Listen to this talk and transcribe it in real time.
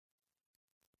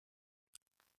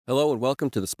Hello and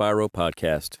welcome to the Spiro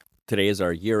Podcast. Today is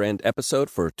our year-end episode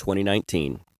for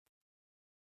 2019.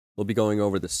 We'll be going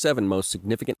over the 7 most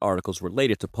significant articles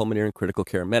related to pulmonary and critical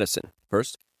care medicine.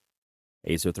 First,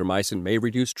 azithromycin may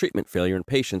reduce treatment failure in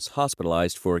patients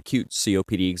hospitalized for acute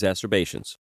COPD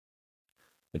exacerbations.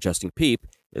 Adjusting PEEP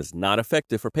is not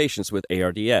effective for patients with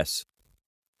ARDS.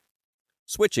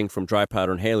 Switching from dry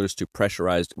powder inhalers to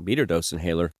pressurized metered-dose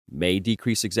inhaler may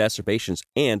decrease exacerbations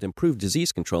and improve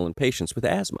disease control in patients with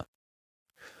asthma.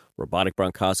 Robotic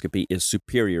bronchoscopy is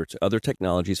superior to other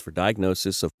technologies for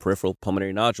diagnosis of peripheral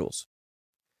pulmonary nodules.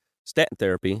 Statin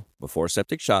therapy before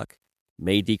septic shock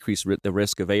may decrease the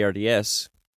risk of ARDS,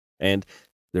 and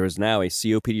there is now a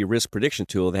COPD risk prediction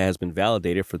tool that has been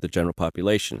validated for the general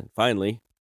population. And finally,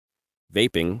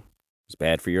 vaping is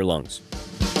bad for your lungs.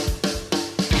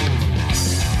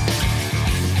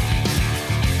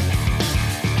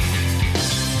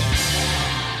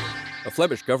 A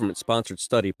Flemish government-sponsored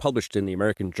study published in the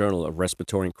American Journal of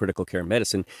Respiratory and Critical Care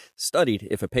Medicine studied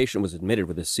if a patient was admitted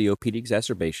with a COPD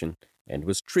exacerbation and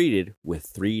was treated with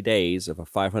 3 days of a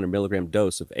 500 milligram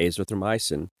dose of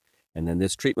azithromycin, and then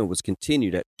this treatment was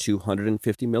continued at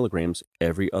 250 milligrams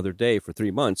every other day for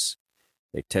 3 months.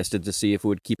 They tested to see if it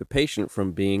would keep a patient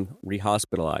from being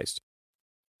rehospitalized.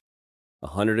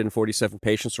 147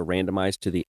 patients were randomized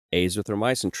to the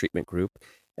azithromycin treatment group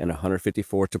and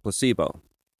 154 to placebo.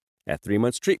 At 3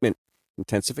 months treatment,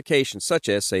 intensification, such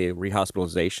as, say,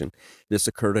 rehospitalization, this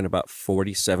occurred in about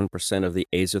 47% of the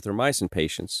azithromycin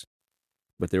patients,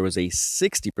 but there was a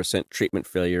 60% treatment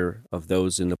failure of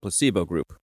those in the placebo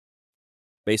group.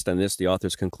 Based on this, the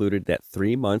authors concluded that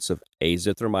 3 months of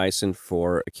azithromycin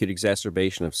for acute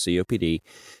exacerbation of COPD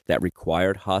that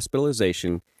required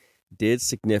hospitalization did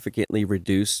significantly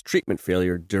reduce treatment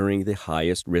failure during the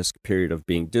highest risk period of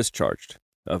being discharged.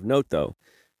 Of note, though,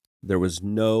 there was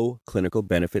no clinical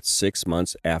benefit 6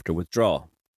 months after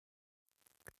withdrawal.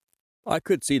 I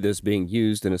could see this being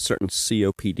used in a certain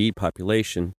COPD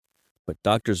population, but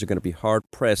doctors are going to be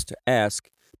hard-pressed to ask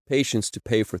patients to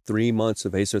pay for 3 months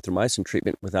of azithromycin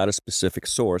treatment without a specific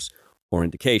source or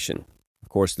indication. Of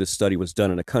course, this study was done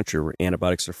in a country where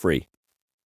antibiotics are free.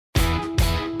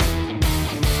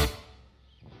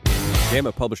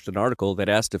 JAMA published an article that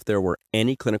asked if there were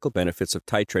any clinical benefits of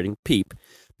titrating PEEP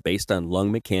based on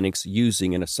lung mechanics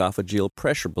using an esophageal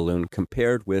pressure balloon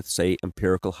compared with, say,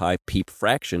 empirical high PEEP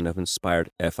fraction of inspired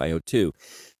FiO2.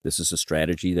 This is a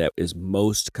strategy that is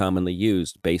most commonly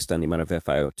used based on the amount of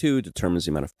FiO2 determines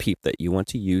the amount of PEEP that you want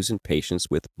to use in patients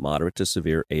with moderate to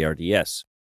severe ARDS.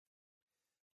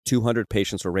 200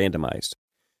 patients were randomized.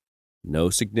 No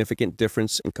significant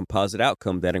difference in composite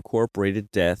outcome that incorporated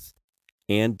death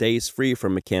and days free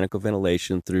from mechanical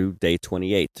ventilation through day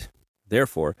 28.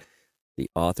 Therefore, the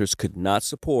authors could not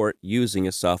support using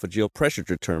esophageal pressure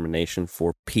determination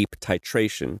for PEEP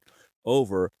titration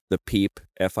over the PEEP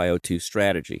FiO2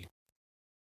 strategy.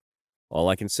 All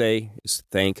I can say is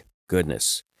thank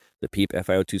goodness. The PEEP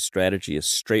FiO2 strategy is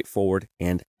straightforward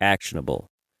and actionable.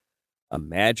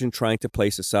 Imagine trying to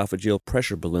place esophageal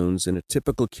pressure balloons in a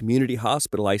typical community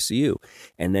hospital ICU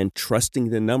and then trusting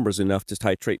the numbers enough to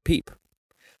titrate PEEP.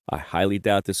 I highly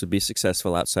doubt this would be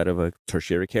successful outside of a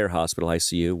tertiary care hospital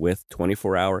ICU with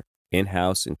 24-hour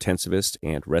in-house intensivist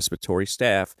and respiratory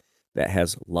staff that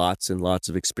has lots and lots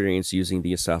of experience using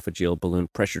the esophageal balloon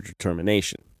pressure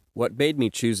determination. What made me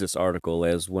choose this article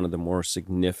as one of the more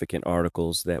significant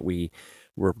articles that we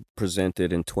were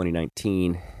presented in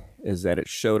 2019 is that it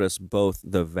showed us both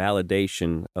the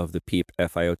validation of the PEEP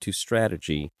FiO2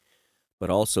 strategy, but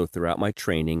also throughout my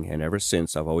training, and ever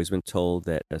since, I've always been told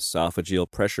that esophageal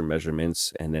pressure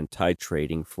measurements and then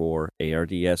titrating for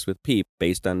ARDS with PEEP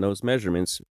based on those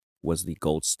measurements was the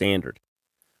gold standard.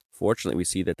 Fortunately, we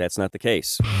see that that's not the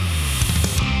case.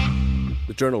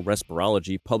 The journal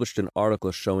Respirology published an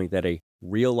article showing that a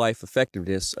real-life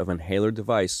effectiveness of inhaler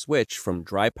device switched from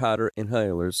dry powder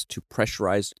inhalers to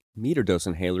pressurized metered-dose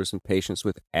inhalers in patients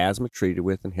with asthma treated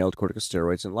with inhaled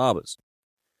corticosteroids and LABAs.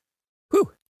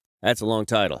 Whew! That's a long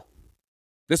title.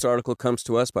 This article comes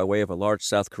to us by way of a large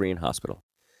South Korean hospital.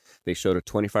 They showed a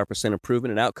 25%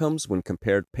 improvement in outcomes when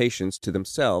compared patients to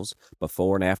themselves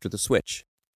before and after the switch.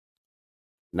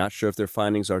 Not sure if their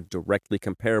findings are directly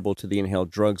comparable to the inhaled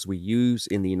drugs we use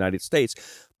in the United States,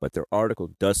 but their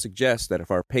article does suggest that if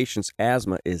our patient's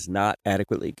asthma is not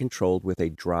adequately controlled with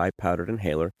a dry powdered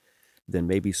inhaler, then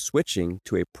maybe switching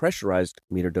to a pressurized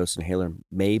metered-dose inhaler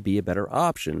may be a better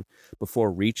option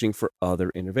before reaching for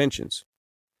other interventions.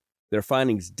 Their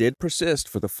findings did persist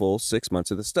for the full 6 months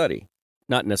of the study.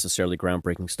 Not necessarily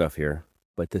groundbreaking stuff here,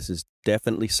 but this is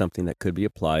definitely something that could be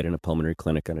applied in a pulmonary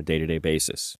clinic on a day-to-day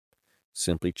basis.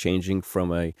 Simply changing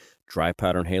from a dry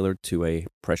powder inhaler to a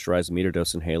pressurized meter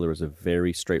dose inhaler is a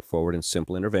very straightforward and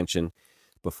simple intervention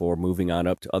before moving on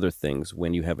up to other things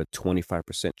when you have a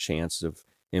 25% chance of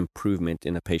improvement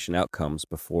in the patient outcomes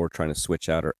before trying to switch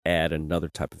out or add another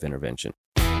type of intervention.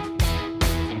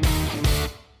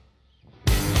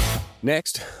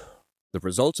 Next, the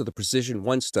results of the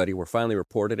PRECISION-1 study were finally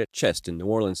reported at CHEST in New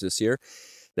Orleans this year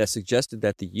that suggested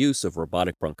that the use of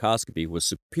robotic bronchoscopy was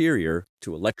superior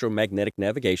to electromagnetic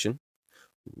navigation,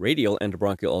 radial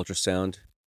endobronchial ultrasound,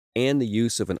 and the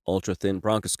use of an ultra-thin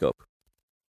bronchoscope.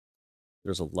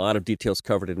 There's a lot of details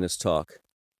covered in this talk,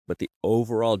 but the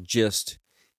overall gist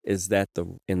is that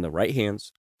in the right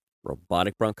hands,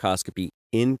 robotic bronchoscopy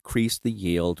increased the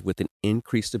yield with an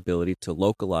increased ability to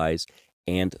localize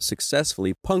and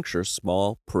successfully puncture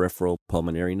small peripheral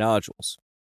pulmonary nodules.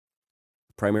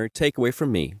 The primary takeaway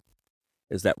from me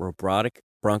is that robotic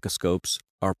bronchoscopes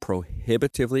are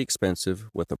prohibitively expensive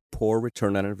with a poor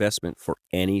return on investment for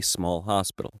any small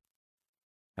hospital.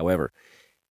 However,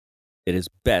 it is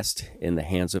best in the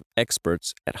hands of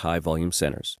experts at high-volume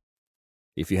centers.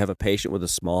 If you have a patient with a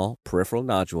small peripheral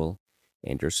nodule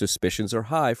and your suspicions are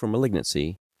high for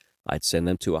malignancy, I'd send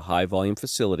them to a high-volume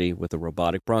facility with a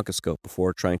robotic bronchoscope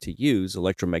before trying to use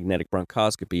electromagnetic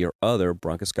bronchoscopy or other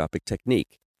bronchoscopic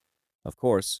technique. Of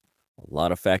course, a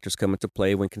lot of factors come into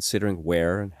play when considering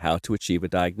where and how to achieve a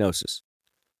diagnosis.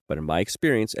 But in my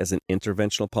experience as an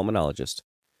interventional pulmonologist,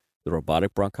 the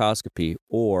robotic bronchoscopy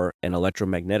or an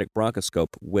electromagnetic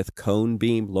bronchoscope with cone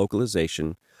beam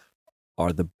localization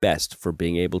are the best for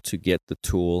being able to get the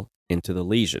tool into the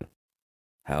lesion.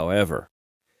 However,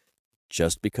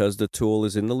 just because the tool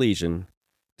is in the lesion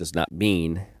does not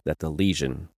mean that the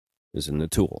lesion is in the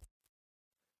tool.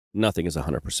 Nothing is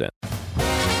 100%.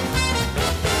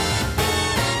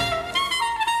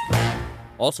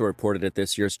 Also reported at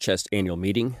this year's CHEST annual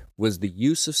meeting was the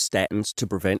use of statins to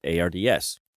prevent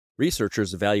ARDS.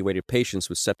 Researchers evaluated patients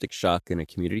with septic shock in a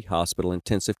community hospital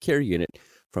intensive care unit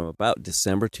from about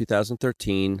December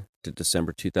 2013 to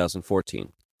December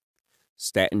 2014.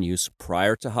 Statin use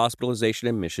prior to hospitalization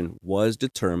admission was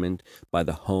determined by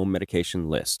the home medication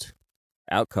list.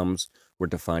 Outcomes were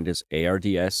defined as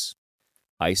ARDS,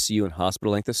 ICU and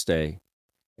hospital length of stay,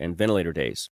 and ventilator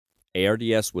days.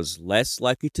 ARDS was less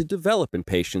likely to develop in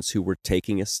patients who were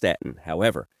taking a statin.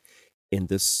 However, in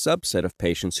the subset of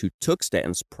patients who took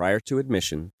statins prior to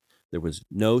admission, there was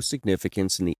no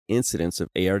significance in the incidence of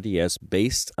ARDS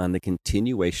based on the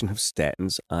continuation of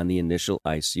statins on the initial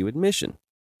ICU admission.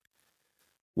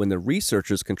 When the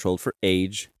researchers controlled for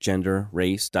age, gender,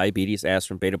 race, diabetes,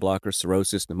 aspirin, beta blockers,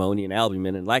 cirrhosis, pneumonia, and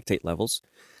albumin and lactate levels,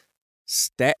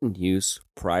 statin use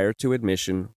prior to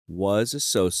admission was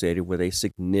associated with a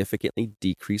significantly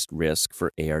decreased risk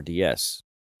for ARDS.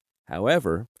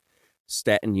 However,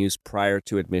 statin use prior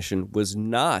to admission was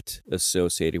not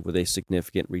associated with a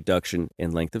significant reduction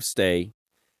in length of stay,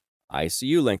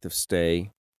 ICU length of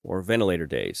stay, or ventilator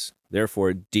days. Therefore,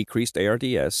 it decreased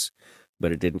ARDS,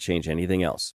 but it didn't change anything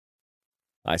else.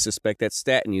 I suspect that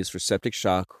statin use for septic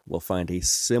shock will find a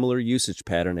similar usage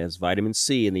pattern as vitamin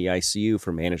C in the ICU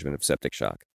for management of septic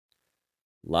shock.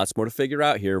 Lots more to figure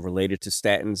out here related to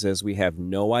statins, as we have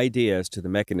no idea as to the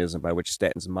mechanism by which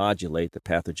statins modulate the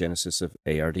pathogenesis of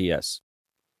ARDS.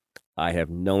 I have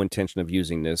no intention of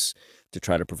using this to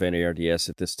try to prevent ARDS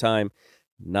at this time.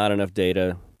 Not enough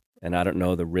data, and I don't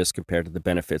know the risk compared to the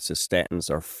benefits, as statins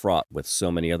are fraught with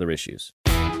so many other issues.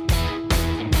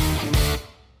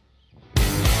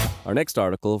 Our next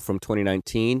article from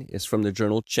 2019 is from the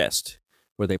journal CHEST,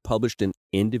 where they published an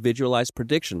individualized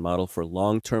prediction model for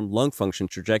long-term lung function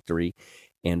trajectory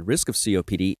and risk of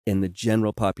COPD in the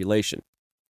general population.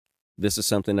 This is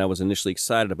something I was initially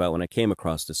excited about when I came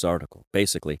across this article.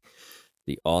 Basically,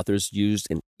 the authors used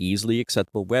an easily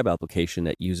acceptable web application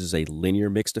that uses a linear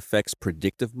mixed effects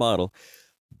predictive model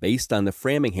based on the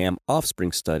Framingham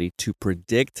Offspring study to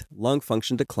predict lung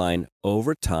function decline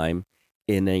over time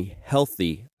in a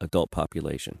healthy adult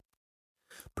population.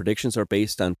 Predictions are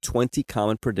based on 20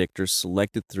 common predictors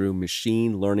selected through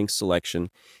machine learning selection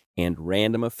and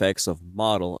random effects of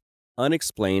model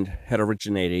unexplained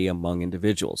heterogeneity among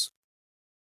individuals.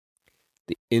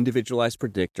 The individualized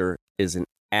predictor is an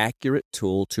accurate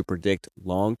tool to predict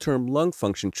long-term lung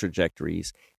function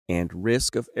trajectories and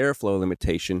risk of airflow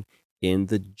limitation in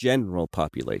the general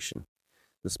population.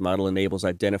 This model enables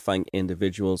identifying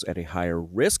individuals at a higher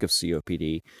risk of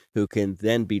COPD who can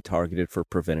then be targeted for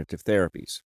preventative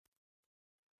therapies.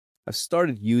 I've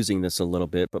started using this a little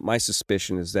bit, but my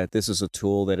suspicion is that this is a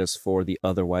tool that is for the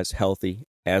otherwise healthy,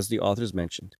 as the authors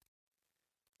mentioned,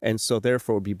 and so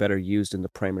therefore would be better used in the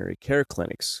primary care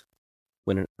clinics,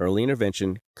 when an early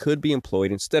intervention could be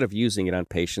employed instead of using it on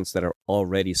patients that are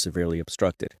already severely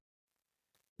obstructed.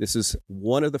 This is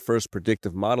one of the first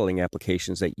predictive modeling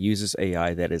applications that uses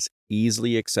AI that is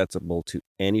easily accessible to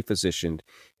any physician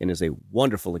and is a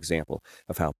wonderful example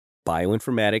of how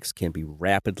bioinformatics can be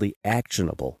rapidly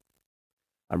actionable.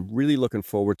 I'm really looking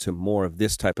forward to more of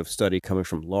this type of study coming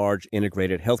from large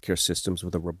integrated healthcare systems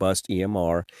with a robust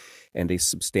EMR and a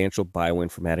substantial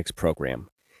bioinformatics program.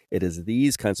 It is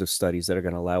these kinds of studies that are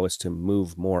going to allow us to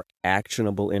move more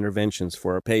actionable interventions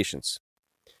for our patients.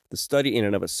 The study in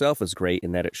and of itself is great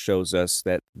in that it shows us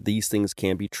that these things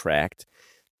can be tracked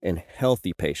in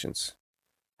healthy patients.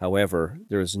 However,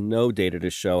 there is no data to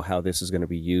show how this is going to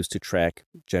be used to track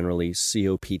generally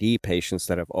COPD patients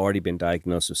that have already been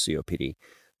diagnosed with COPD.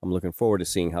 I'm looking forward to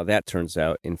seeing how that turns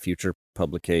out in future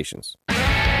publications.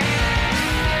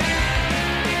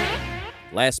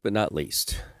 Last but not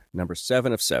least, number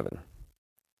 7 of 7.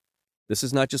 This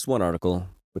is not just one article,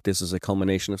 but this is a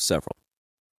culmination of several.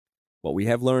 What we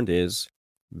have learned is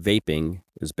vaping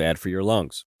is bad for your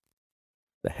lungs.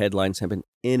 The headlines have been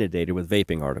inundated with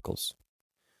vaping articles.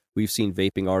 We've seen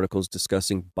vaping articles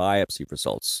discussing biopsy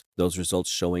results, those results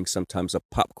showing sometimes a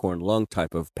popcorn lung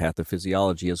type of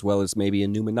pathophysiology as well as maybe a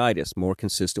pneumonitis more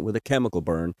consistent with a chemical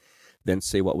burn than,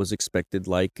 say, what was expected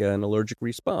like an allergic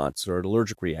response or an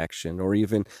allergic reaction or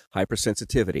even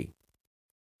hypersensitivity.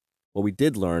 What we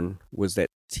did learn was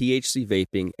that THC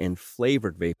vaping and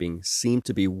flavored vaping seem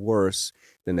to be worse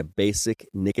than the basic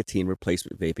nicotine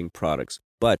replacement vaping products,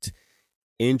 but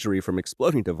injury from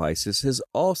exploding devices has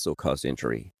also caused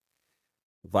injury.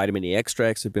 Vitamin E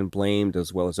extracts have been blamed,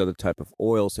 as well as other type of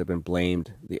oils have been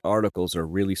blamed. The articles are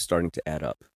really starting to add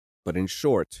up. But in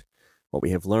short, what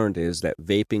we have learned is that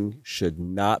vaping should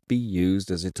not be used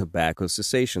as a tobacco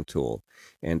cessation tool,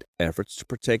 and efforts to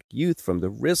protect youth from the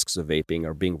risks of vaping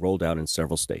are being rolled out in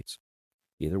several states.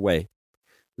 Either way,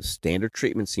 the standard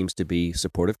treatment seems to be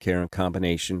supportive care in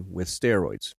combination with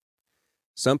steroids.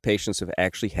 Some patients have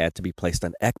actually had to be placed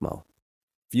on ECMO.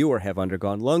 Fewer have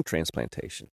undergone lung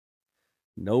transplantation.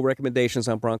 No recommendations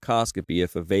on bronchoscopy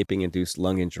if a vaping-induced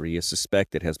lung injury is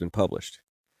suspected has been published.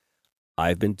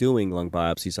 I've been doing lung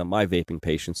biopsies on my vaping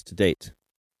patients to date.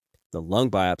 The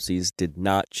lung biopsies did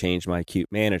not change my acute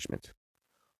management.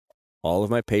 All of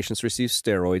my patients received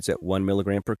steroids at 1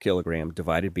 milligram per kilogram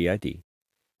divided BID,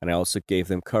 and I also gave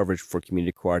them coverage for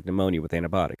community-acquired pneumonia with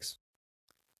antibiotics.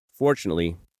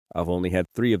 Fortunately, I've only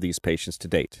had 3 of these patients to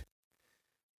date.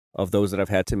 Of those that I've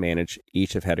had to manage,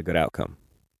 each have had a good outcome.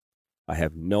 I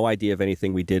have no idea if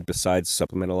anything we did besides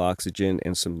supplemental oxygen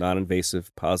and some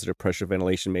non-invasive positive pressure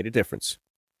ventilation made a difference.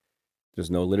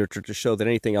 There's no literature to show that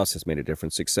anything else has made a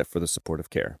difference except for the supportive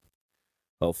care.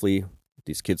 Hopefully, if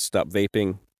these kids stop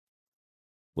vaping,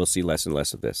 we'll see less and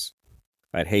less of this.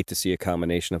 I'd hate to see a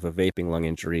combination of a vaping lung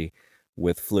injury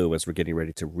with flu as we're getting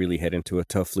ready to really head into a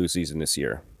tough flu season this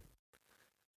year.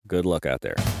 Good luck out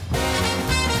there.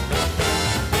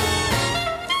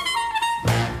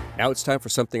 Now it's time for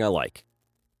something I like.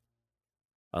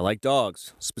 I like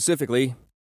dogs, specifically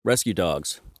rescue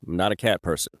dogs. I'm not a cat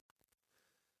person.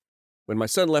 When my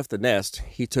son left the nest,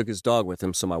 he took his dog with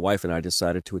him, so my wife and I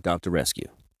decided to adopt a rescue.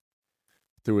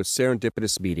 Through a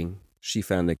serendipitous meeting, she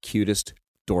found the cutest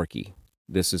Dorky.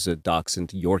 This is a Dachshund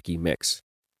Yorkie mix.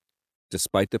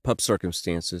 Despite the pup's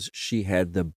circumstances, she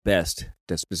had the best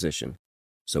disposition,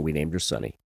 so we named her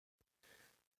Sunny.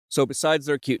 So besides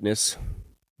their cuteness,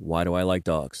 why do I like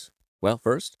dogs? Well,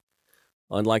 first,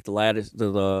 unlike the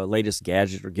latest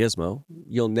gadget or gizmo,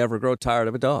 you'll never grow tired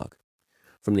of a dog.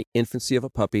 From the infancy of a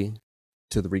puppy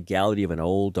to the regality of an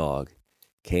old dog,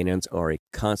 canines are a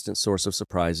constant source of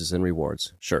surprises and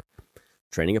rewards. Sure,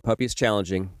 training a puppy is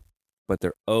challenging, but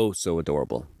they're oh so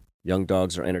adorable. Young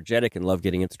dogs are energetic and love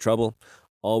getting into trouble,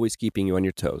 always keeping you on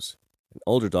your toes. An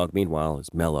older dog, meanwhile,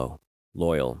 is mellow,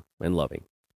 loyal, and loving.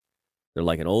 They're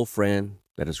like an old friend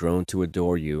that has grown to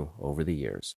adore you over the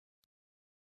years.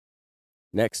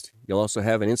 Next, you'll also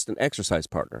have an instant exercise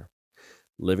partner.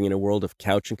 Living in a world of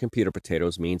couch and computer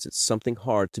potatoes means it's something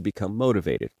hard to become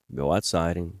motivated, go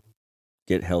outside, and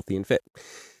get healthy and fit.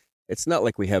 It's not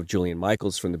like we have Julian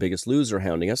Michaels from The Biggest Loser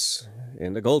hounding us,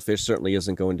 and the goldfish certainly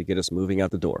isn't going to get us moving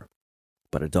out the door.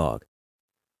 But a dog.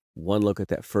 One look at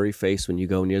that furry face when you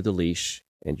go near the leash,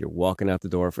 and you're walking out the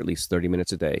door for at least 30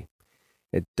 minutes a day.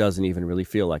 It doesn't even really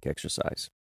feel like exercise.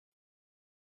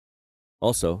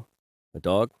 Also, a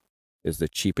dog is the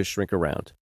cheapest shrink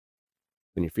around.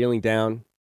 When you're feeling down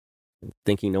and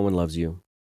thinking no one loves you,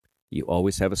 you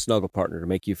always have a snuggle partner to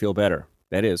make you feel better.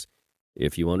 That is,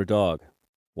 if you own a dog.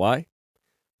 Why?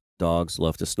 Dogs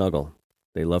love to snuggle.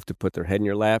 They love to put their head in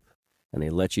your lap, and they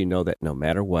let you know that no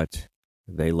matter what,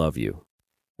 they love you.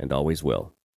 and always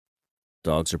will.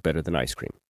 Dogs are better than ice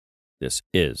cream. This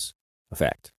is a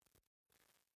fact.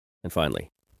 And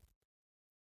finally,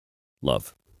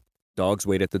 love. Dogs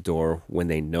wait at the door when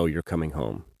they know you're coming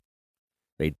home.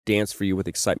 They dance for you with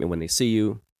excitement when they see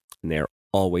you, and they're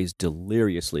always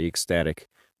deliriously ecstatic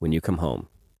when you come home.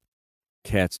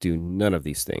 Cats do none of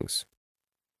these things.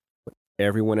 When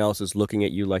everyone else is looking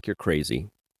at you like you're crazy,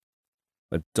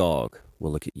 a dog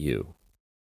will look at you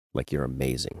like you're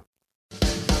amazing.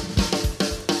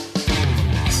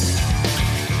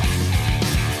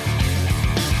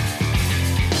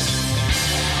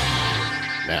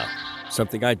 Now,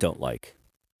 something I don't like.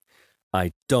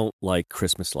 I don't like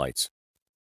Christmas lights.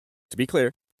 To be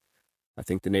clear, I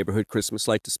think the neighborhood Christmas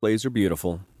light displays are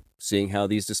beautiful. Seeing how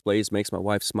these displays makes my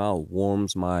wife smile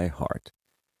warms my heart.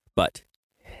 But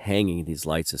hanging these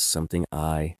lights is something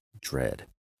I dread.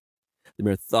 The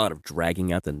mere thought of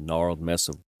dragging out the gnarled mess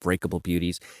of breakable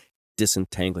beauties,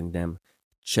 disentangling them,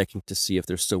 checking to see if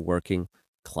they're still working,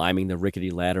 climbing the rickety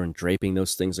ladder and draping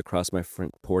those things across my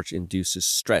front porch induces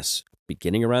stress,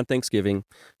 beginning around Thanksgiving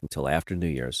until after New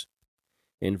Year's.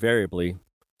 Invariably,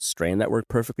 strand that worked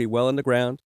perfectly well in the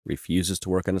ground refuses to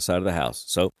work on the side of the house.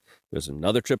 So there's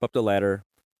another trip up the ladder,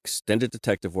 extended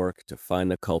detective work to find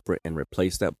the culprit and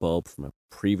replace that bulb from a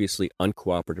previously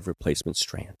uncooperative replacement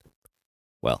strand.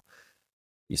 Well,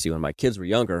 you see, when my kids were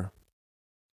younger,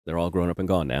 they're all grown up and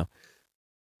gone now,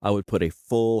 I would put a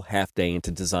full half day into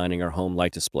designing our home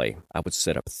light display. I would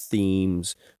set up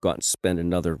themes, go out and spend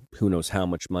another who knows how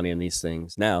much money on these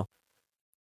things. Now,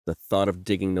 the thought of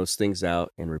digging those things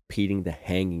out and repeating the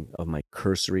hanging of my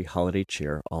cursory holiday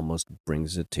cheer almost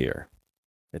brings a tear.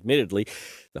 Admittedly,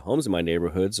 the homes in my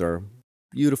neighborhoods are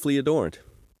beautifully adorned.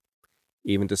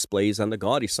 Even displays on the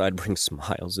gaudy side bring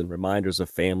smiles and reminders of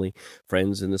family,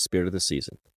 friends, and the spirit of the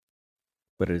season.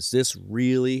 But is this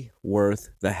really worth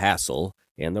the hassle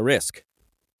and the risk?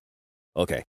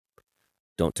 Okay,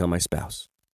 don't tell my spouse.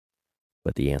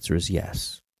 But the answer is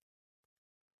yes.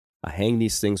 I hang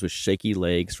these things with shaky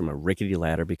legs from a rickety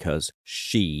ladder because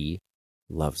she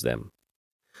loves them.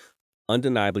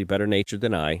 Undeniably better natured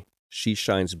than I, she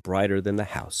shines brighter than the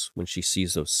house when she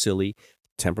sees those silly,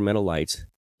 temperamental lights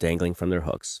dangling from their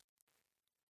hooks.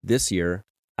 This year,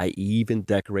 I even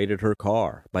decorated her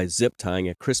car by zip tying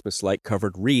a Christmas light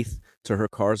covered wreath to her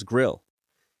car's grill.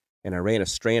 And I ran a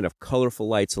strand of colorful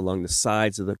lights along the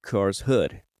sides of the car's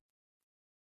hood.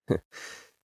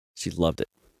 She loved it.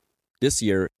 This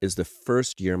year is the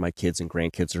first year my kids and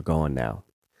grandkids are gone now.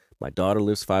 My daughter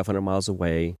lives 500 miles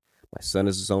away. My son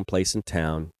has his own place in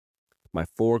town. My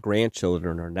 4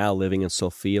 grandchildren are now living in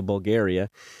Sofia, Bulgaria,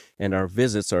 and our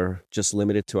visits are just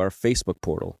limited to our Facebook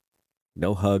portal.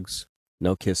 No hugs,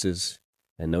 no kisses,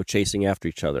 and no chasing after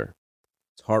each other.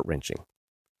 It's heart-wrenching.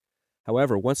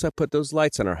 However, once I put those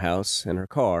lights on our house and our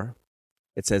car,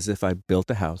 it's as if I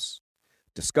built a house,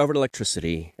 discovered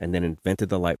electricity, and then invented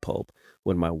the light bulb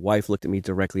when my wife looked at me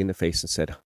directly in the face and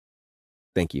said,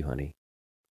 "Thank you, honey."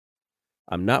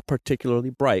 I'm not particularly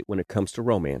bright when it comes to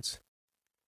romance,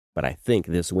 but I think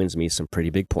this wins me some pretty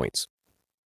big points.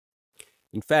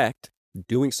 In fact,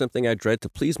 doing something I dread to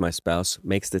please my spouse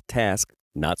makes the task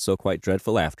not so quite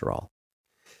dreadful after all.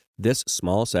 This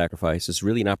small sacrifice is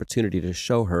really an opportunity to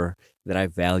show her that I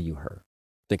value her.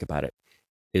 Think about it.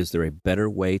 Is there a better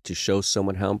way to show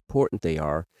someone how important they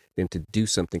are than to do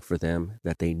something for them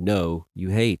that they know you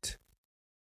hate?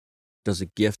 Does a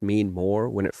gift mean more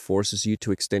when it forces you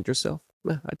to extend yourself?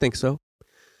 I think so.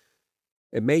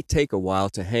 It may take a while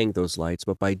to hang those lights,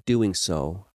 but by doing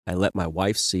so, I let my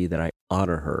wife see that I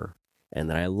honor her and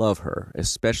that I love her,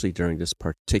 especially during this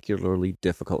particularly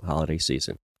difficult holiday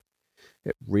season.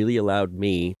 It really allowed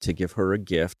me to give her a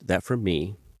gift that, for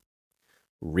me,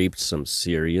 reaped some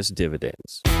serious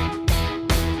dividends.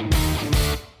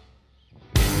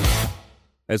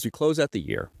 As we close out the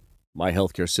year, my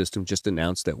healthcare system just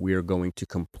announced that we are going to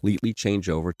completely change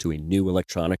over to a new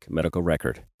electronic medical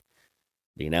record.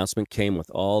 The announcement came with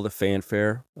all the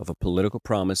fanfare of a political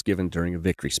promise given during a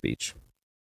victory speech.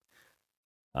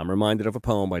 I'm reminded of a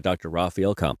poem by Dr.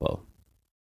 Rafael Campo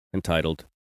entitled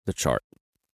 "The Chart."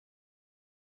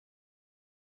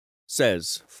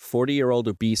 Says, 40-year-old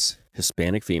obese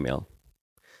Hispanic female.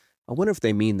 I wonder if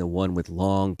they mean the one with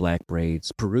long black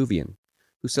braids, Peruvian,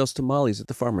 who sells tamales at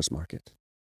the farmer's market.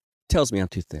 Tells me I'm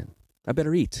too thin. I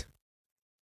better eat.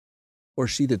 Or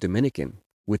she the Dominican,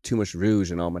 with too much rouge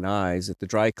and almond eyes at the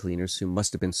dry cleaners who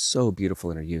must have been so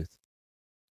beautiful in her youth.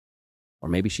 Or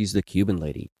maybe she's the Cuban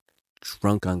lady,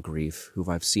 drunk on grief, who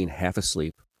I've seen half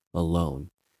asleep,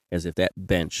 alone, as if that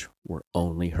bench were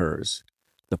only hers,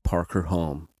 the park her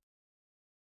home.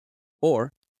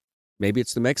 Or Maybe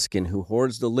it's the Mexican who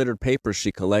hoards the littered papers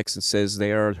she collects and says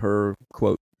they are her,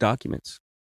 quote, documents.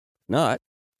 Not.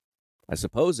 I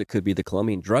suppose it could be the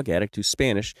Colombian drug addict whose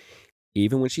Spanish,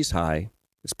 even when she's high,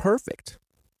 is perfect.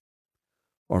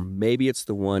 Or maybe it's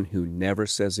the one who never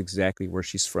says exactly where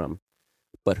she's from,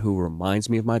 but who reminds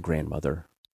me of my grandmother,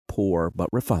 poor but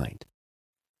refined.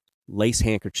 Lace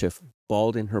handkerchief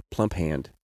balled in her plump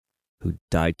hand, who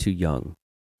died too young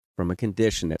from a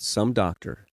condition that some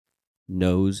doctor,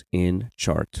 nose in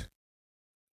chart,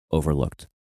 overlooked.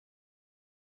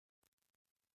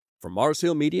 From Mars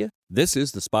Hill Media, this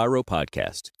is the Spyro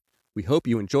Podcast. We hope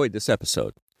you enjoyed this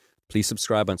episode. Please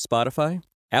subscribe on Spotify,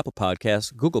 Apple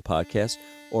Podcasts, Google Podcasts,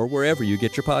 or wherever you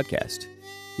get your podcast.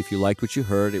 If you liked what you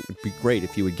heard, it would be great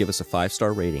if you would give us a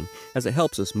 5-star rating, as it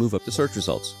helps us move up the search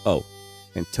results. Oh,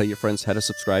 and tell your friends how to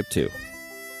subscribe too.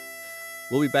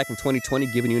 We'll be back in 2020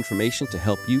 giving you information to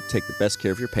help you take the best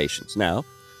care of your patients. Now,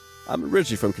 I'm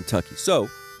originally from Kentucky, so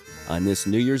on this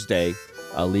New Year's Day,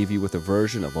 I'll leave you with a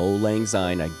version of Old Lang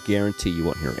Syne I guarantee you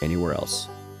won't hear anywhere else.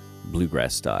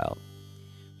 Bluegrass style.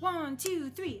 1, 2,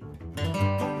 3.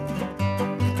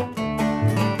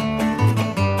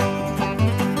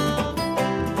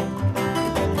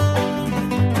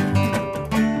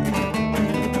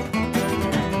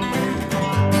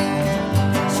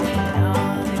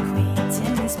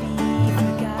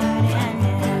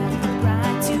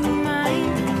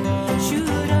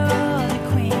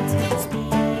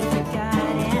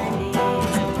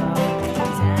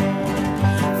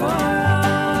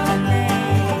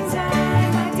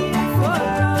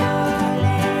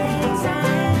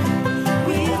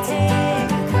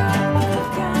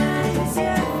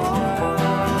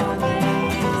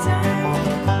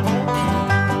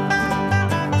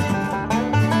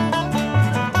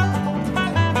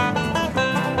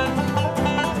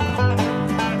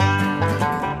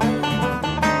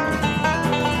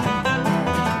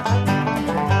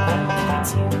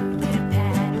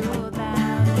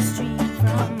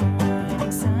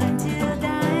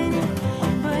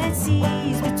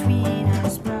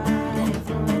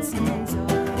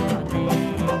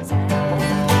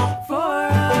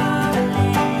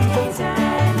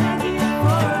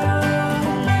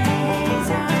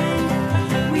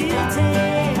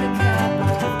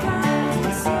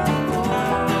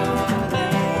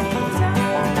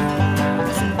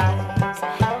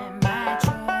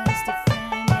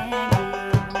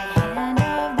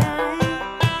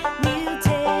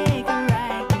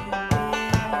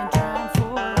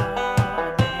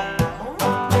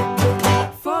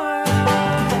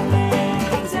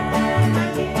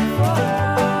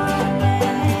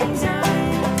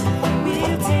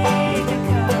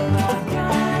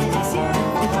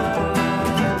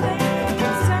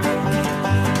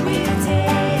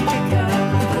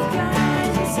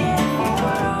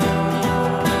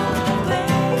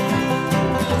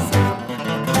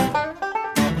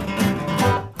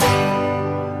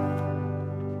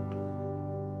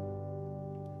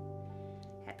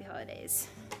 Happy holidays.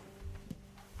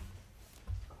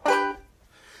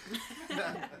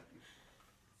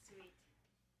 Sweet.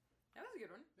 That was a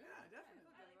good one. Yeah, definitely.